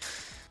finally.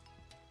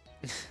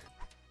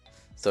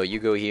 So you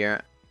go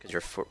here, because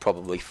you're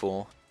probably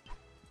full.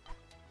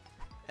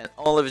 And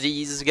all of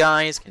these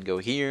guys can go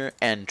here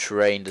and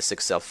train the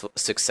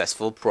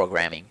successful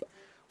programming.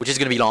 Which is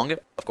going to be long,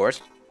 of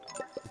course.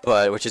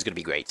 But which is going to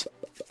be great.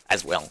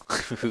 As well.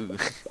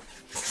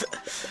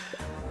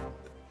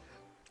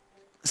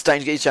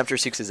 Steins Gate Chapter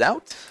 6 is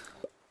out.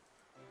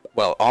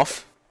 Well,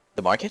 off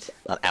the market.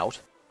 Not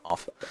out.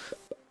 Off.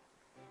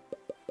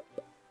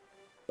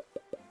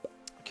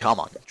 Come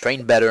on.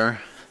 Train better.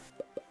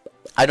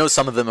 I know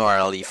some of them are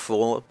already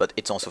full, but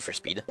it's also for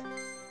speed.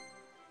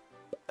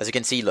 As you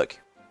can see, look.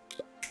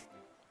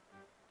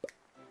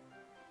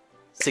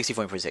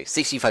 64.6,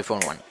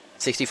 65.1,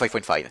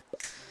 65.5,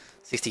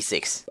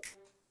 66,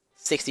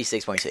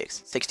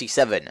 66.6,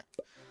 67.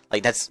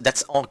 Like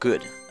that's all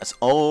good. That's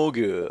all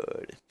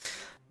good.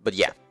 But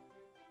yeah.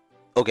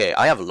 Okay,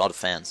 I have a lot of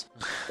fans.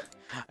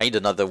 I need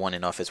another one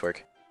in office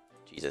work.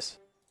 Jesus.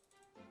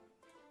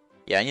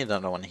 Yeah, I need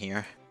another one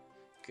here.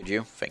 Could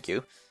you? Thank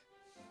you.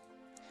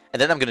 And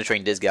then I'm gonna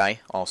train this guy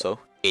also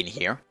in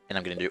here, and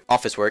I'm gonna do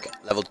office work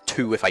level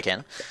 2 if I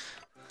can.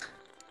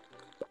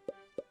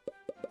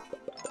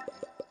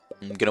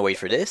 I'm gonna wait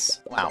for this.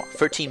 Wow,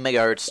 13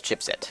 megahertz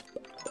chipset.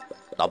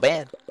 Not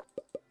bad.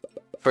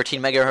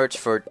 13 megahertz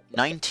for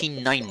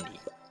 1990.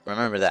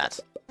 Remember that.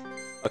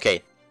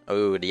 Okay.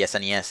 Oh, the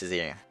SNES is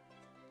here.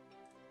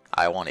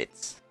 I want it,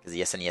 because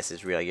the SNES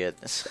is really good.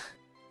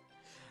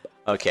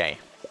 Okay.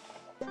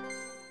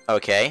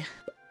 Okay.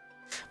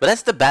 But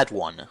that's the bad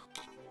one.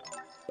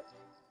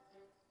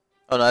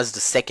 Oh no, that's the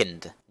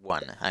second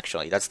one,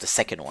 actually. That's the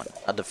second one.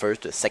 Not the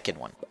first, the second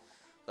one.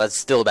 That's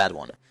still a bad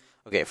one.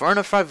 Okay,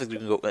 405 is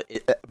gonna go...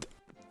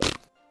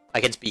 I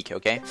can speak,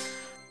 okay?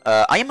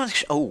 I am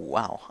actually... Oh,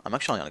 wow. I'm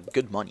actually on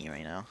good money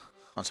right now.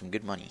 On some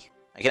good money.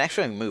 I can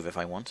actually move if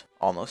I want.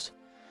 Almost.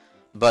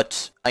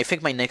 But I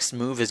think my next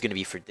move is gonna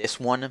be for this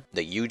one.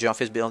 The huge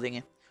office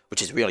building.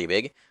 Which is really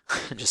big.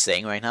 Just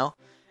saying right now.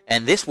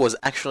 And this was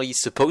actually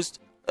supposed...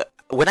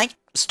 when I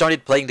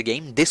started playing the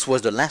game, this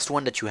was the last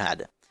one that you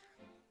had.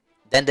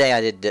 Then they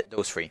added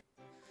those 3.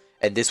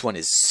 And this one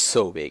is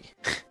so big.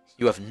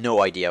 You have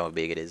no idea how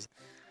big it is.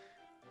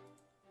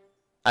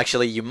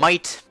 Actually, you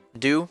might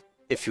do,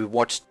 if you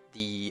watched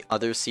the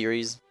other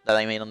series that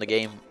I made on the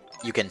game,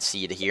 you can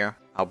see it here,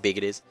 how big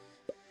it is.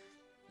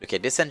 Okay,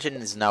 this engine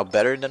is now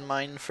better than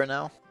mine for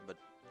now, but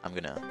I'm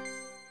gonna...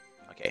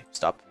 Okay,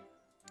 stop.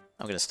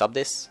 I'm gonna stop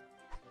this.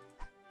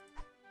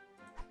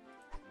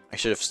 I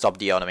should have stopped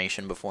the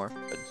automation before,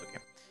 but it's okay.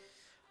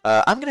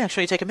 I'm gonna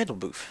actually take a middle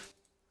booth.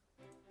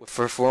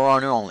 For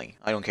honor only,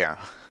 I don't care.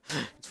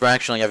 It's for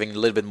actually having a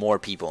little bit more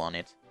people on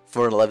it.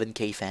 For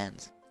 11k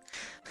fans.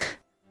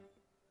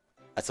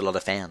 That's a lot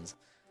of fans.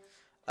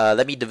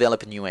 Let me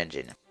develop a new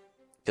engine.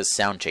 Because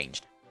sound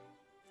changed.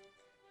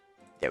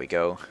 There we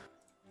go.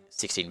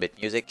 16-bit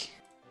music.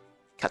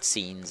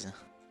 Cutscenes.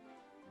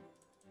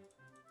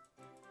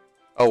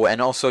 Oh,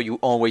 and also you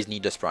always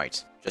need the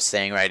sprites. Just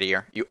saying right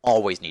here. You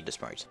always need the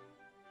sprites.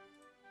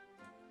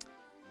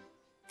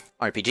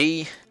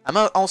 RPG. I'm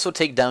gonna also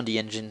take down the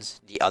engines,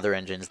 the other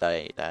engines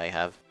that I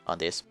have on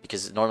this,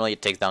 because normally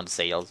it takes down the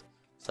sails,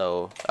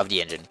 so, of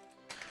the engine.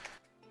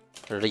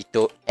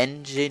 Rito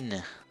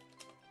engine.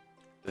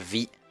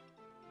 V.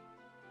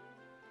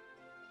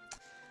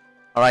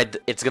 Alright,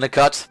 it's gonna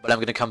cut, but I'm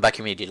gonna come back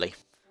immediately.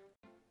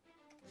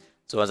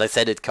 So as I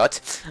said, it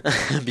cut,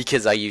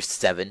 because I used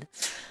 7.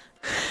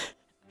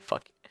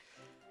 Fuck.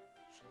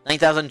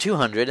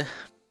 9,200.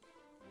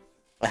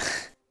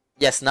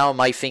 Yes, now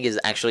my thing is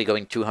actually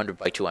going 200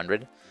 by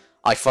 200.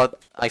 I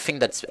think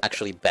that's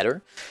actually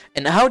better.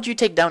 And how do you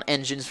take down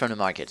engines from the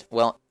market?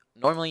 Well,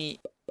 normally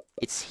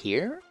it's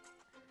here?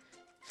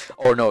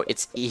 Or no,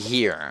 it's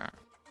here.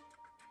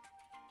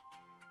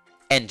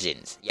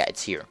 Engines. Yeah,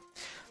 it's here.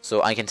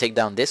 So I can take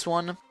down this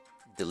one.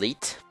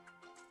 Delete.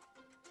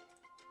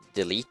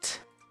 Delete.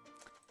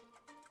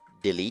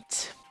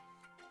 Delete.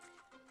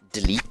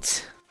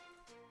 Delete.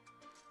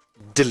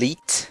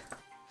 Delete.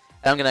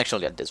 And I'm gonna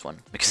actually get this one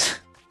because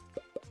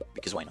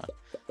why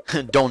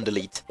not? Don't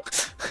delete.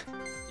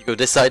 You go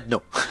this side?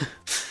 No.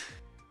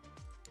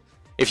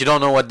 If you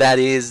don't know what that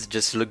is,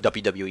 just look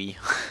WWE.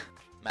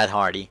 Matt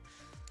Hardy.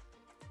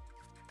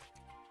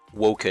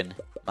 Woken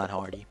Matt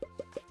Hardy.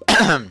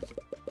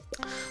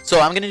 So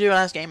I'm gonna do the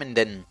last game and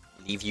then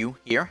leave you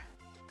here.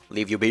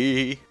 Leave you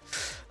be.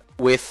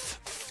 With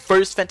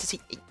First Fantasy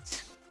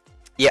 8.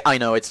 Yeah, I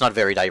know, it's not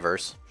very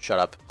diverse. Shut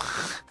up.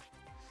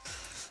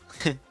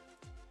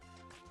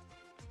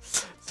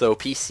 So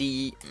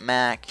PC,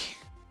 Mac,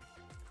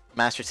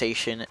 Master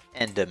Station,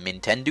 and the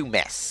Nintendo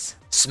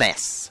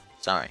SMES.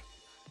 Sorry.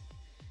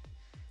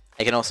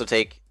 I can also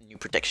take new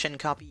protection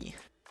copy.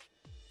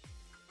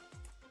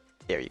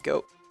 There you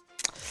go.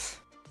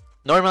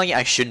 Normally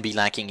I shouldn't be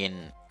lacking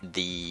in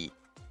the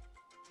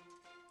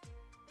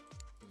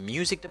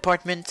music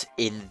department,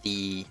 in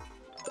the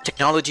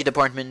technology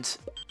department,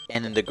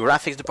 and in the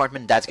graphics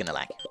department. That's gonna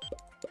lack.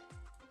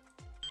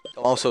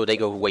 Also, they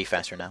go way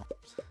faster now.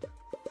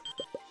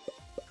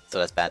 So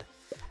that's bad.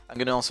 I'm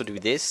gonna also do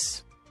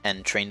this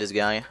and train this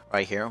guy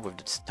right here with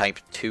this type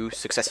 2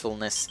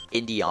 successfulness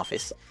in the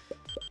office.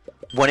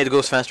 When it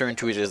goes faster and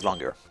 2 it is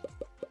longer.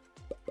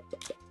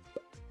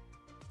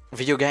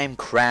 Video game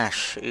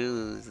crash.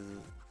 Ew.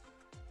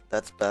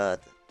 That's bad.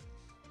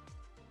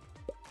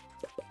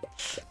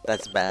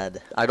 That's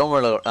bad. I don't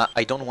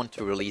want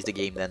to release the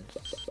game then.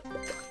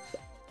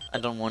 I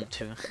don't want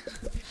to.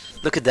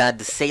 Look at that.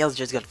 The sales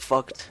just got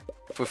fucked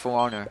for For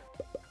Honor.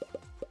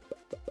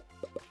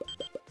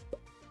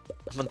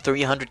 I'm on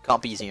 300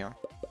 copies here.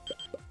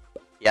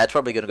 Yeah, it's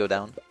probably gonna go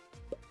down.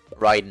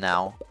 Right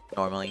now,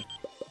 normally.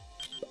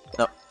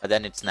 No, and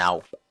then it's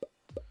now.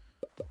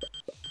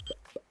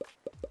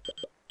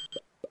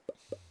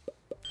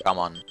 Come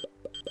on.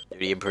 Do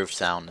the improved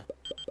sound.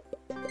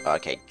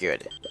 Okay,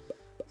 good.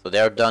 So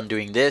they're done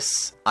doing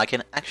this. I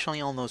can actually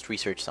almost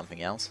research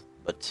something else,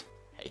 but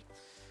hey.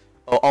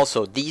 Oh,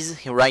 also,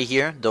 these right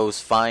here, those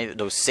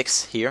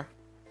 6 here,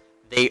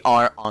 they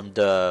are on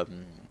the...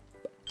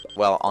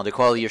 well, on the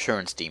quality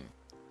assurance team,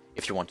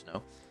 if you want to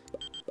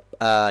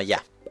know. Yeah.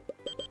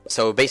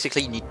 So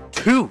basically you need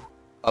 2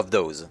 of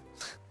those.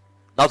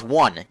 Not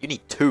 1, you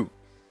need 2.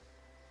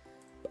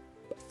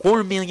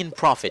 4 million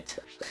profit.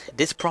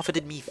 This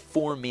profited me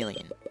 4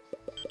 million.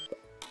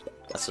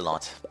 That's a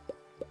lot.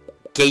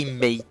 Game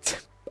mate.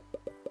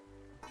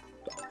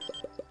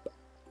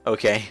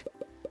 Okay.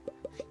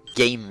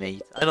 Game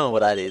mate. I don't know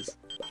what that is.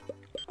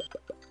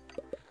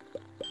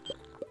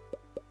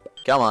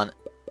 Come on.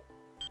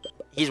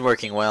 He's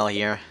working well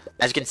here.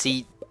 As you can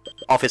see,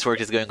 office work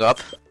is going up,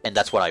 and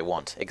that's what I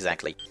want,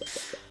 exactly.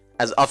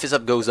 As office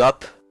up goes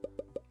up,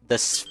 the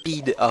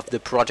speed of the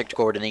project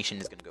coordination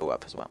is gonna go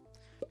up as well.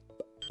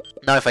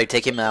 Now if I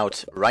take him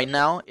out right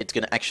now, it's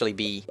gonna actually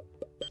be...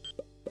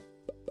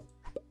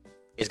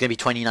 it's gonna be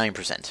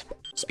 29%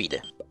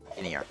 speed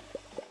in here.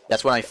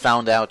 That's what I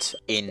found out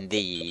in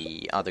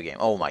the other game.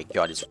 Oh my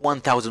god, it's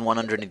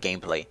 1100 in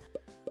gameplay.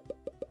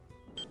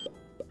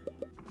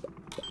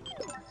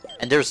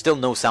 And there's still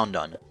no sound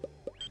done.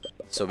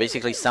 So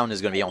basically sound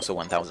is gonna be also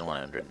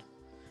 1100.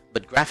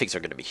 But graphics are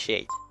gonna be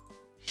shit.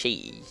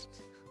 Shit.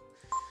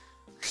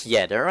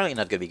 Yeah, they're really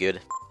not gonna be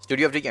good.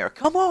 Studio of the Year,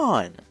 come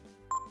on!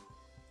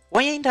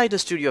 Why ain't I the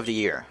Studio of the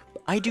Year?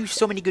 I do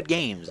so many good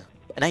games.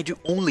 And I do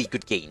only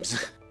good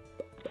games.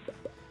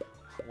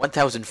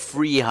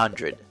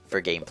 1300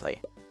 for gameplay.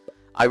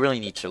 I really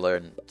need to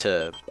learn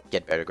to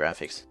get better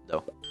graphics,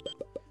 though.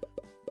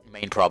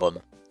 Main problem.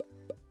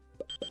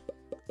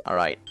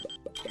 Alright.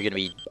 You're gonna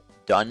be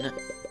done.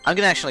 I'm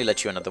gonna actually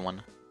let you another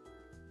one.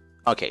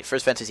 Okay,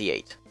 First Fantasy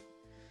 8.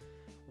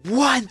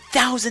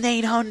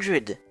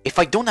 1,800! If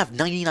I don't have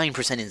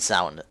 99% in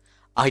sound,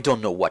 I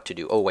don't know what to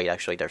do. Oh wait,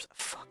 actually there's...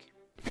 fuck.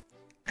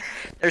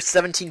 There's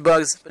 17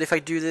 bugs, but if I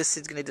do this,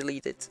 it's gonna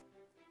delete it.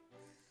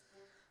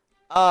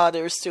 Ah,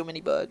 there's so many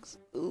bugs.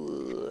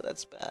 Ooh,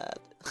 that's bad.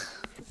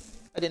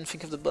 I didn't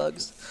think of the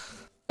bugs.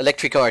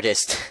 Electric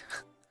Artist.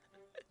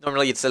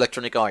 Normally it's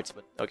Electronic Arts,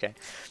 but okay.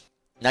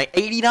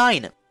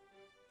 89!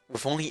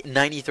 With only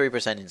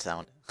 93% in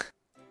sound.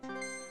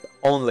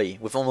 Only,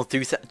 with almost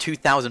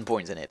 2,000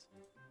 points in it.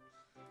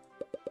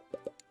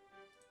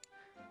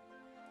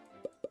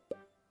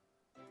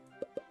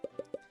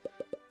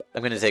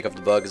 I'm gonna take off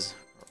the bugs.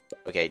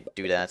 Okay,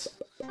 do that.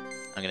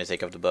 I'm gonna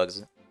take off the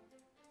bugs.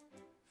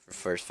 For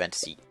First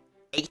Fantasy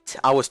 8,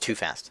 I was too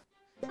fast.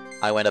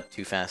 I went up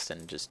too fast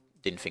and just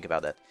didn't think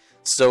about that.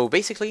 So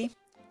basically,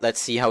 let's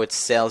see how it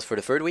sells for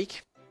the third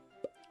week.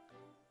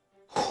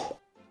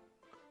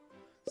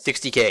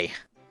 60k.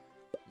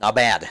 Not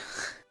bad.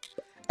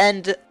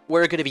 And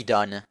we're gonna be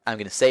done. I'm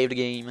gonna save the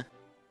game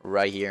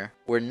right here.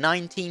 We're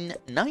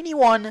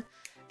 1991,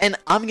 and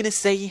I'm gonna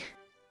say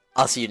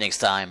I'll see you next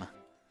time.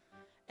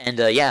 And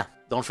yeah,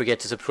 don't forget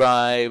to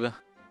subscribe,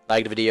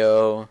 like the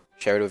video,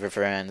 share it with your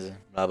friends,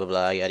 blah blah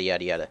blah, yada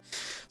yada yada.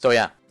 So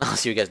yeah, I'll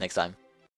see you guys next time.